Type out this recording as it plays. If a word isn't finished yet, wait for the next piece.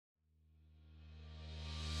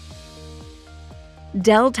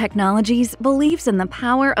Dell Technologies believes in the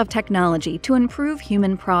power of technology to improve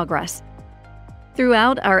human progress.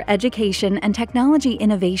 Throughout our education and technology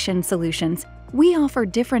innovation solutions, we offer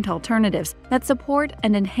different alternatives that support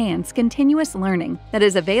and enhance continuous learning that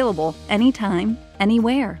is available anytime,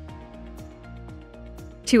 anywhere.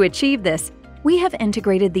 To achieve this, we have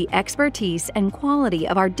integrated the expertise and quality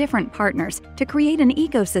of our different partners to create an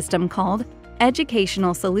ecosystem called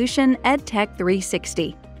Educational Solution EdTech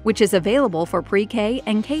 360, which is available for pre-K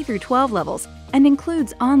and K-12 levels and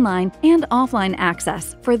includes online and offline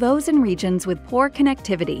access for those in regions with poor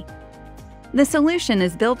connectivity. The solution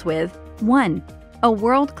is built with 1. A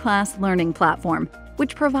world-class learning platform,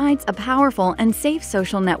 which provides a powerful and safe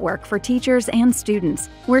social network for teachers and students,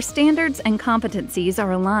 where standards and competencies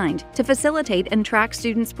are aligned to facilitate and track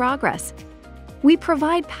students' progress. We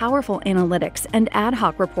provide powerful analytics and ad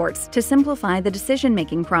hoc reports to simplify the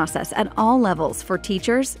decision-making process at all levels for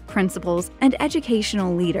teachers, principals, and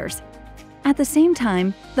educational leaders. At the same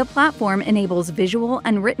time, the platform enables visual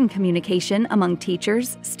and written communication among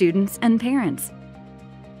teachers, students, and parents.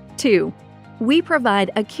 2. We provide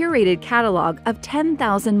a curated catalog of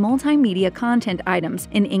 10,000 multimedia content items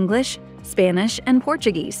in English, Spanish, and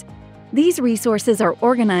Portuguese. These resources are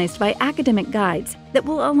organized by academic guides that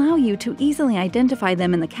will allow you to easily identify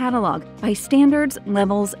them in the catalog by standards,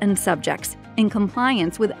 levels, and subjects, in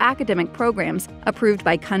compliance with academic programs approved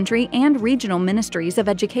by country and regional ministries of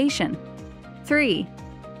education. 3.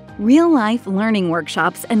 Real-life learning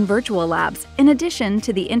workshops and virtual labs, in addition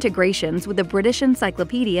to the integrations with the British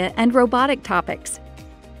Encyclopedia and robotic topics.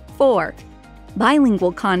 4.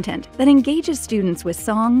 Bilingual content that engages students with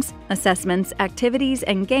songs, assessments, activities,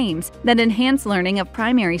 and games that enhance learning of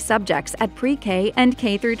primary subjects at pre-K and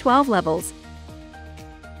K-12 levels.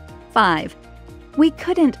 5. We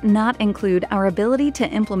couldn't not include our ability to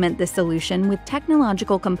implement this solution with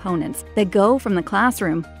technological components that go from the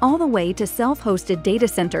classroom all the way to self-hosted data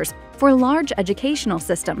centers for large educational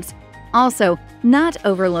systems. Also, not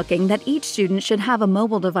overlooking that each student should have a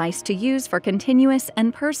mobile device to use for continuous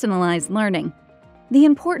and personalized learning. The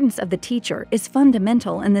importance of the teacher is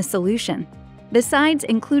fundamental in this solution. Besides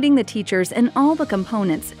including the teachers in all the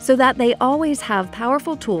components so that they always have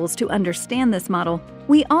powerful tools to understand this model,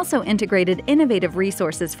 we also integrated innovative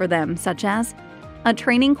resources for them, such as a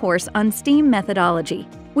training course on STEAM methodology,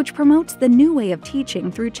 which promotes the new way of teaching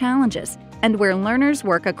through challenges, and where learners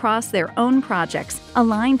work across their own projects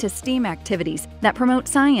aligned to STEAM activities that promote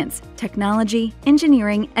science, technology,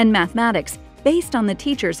 engineering, and mathematics based on the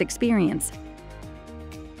teacher's experience.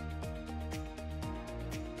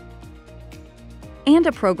 And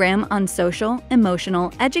a program on social,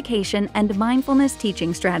 emotional, education, and mindfulness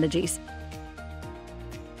teaching strategies.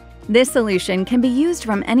 This solution can be used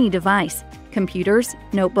from any device: computers,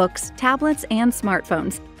 notebooks, tablets, and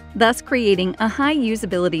smartphones, thus creating a high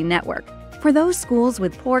usability network. For those schools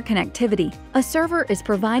with poor connectivity, a server is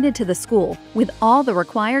provided to the school with all the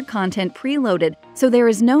required content preloaded, so there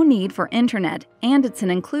is no need for internet, and it's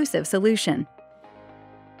an inclusive solution.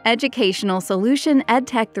 Educational Solution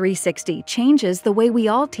EdTech 360 changes the way we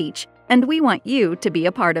all teach, and we want you to be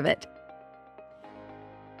a part of it.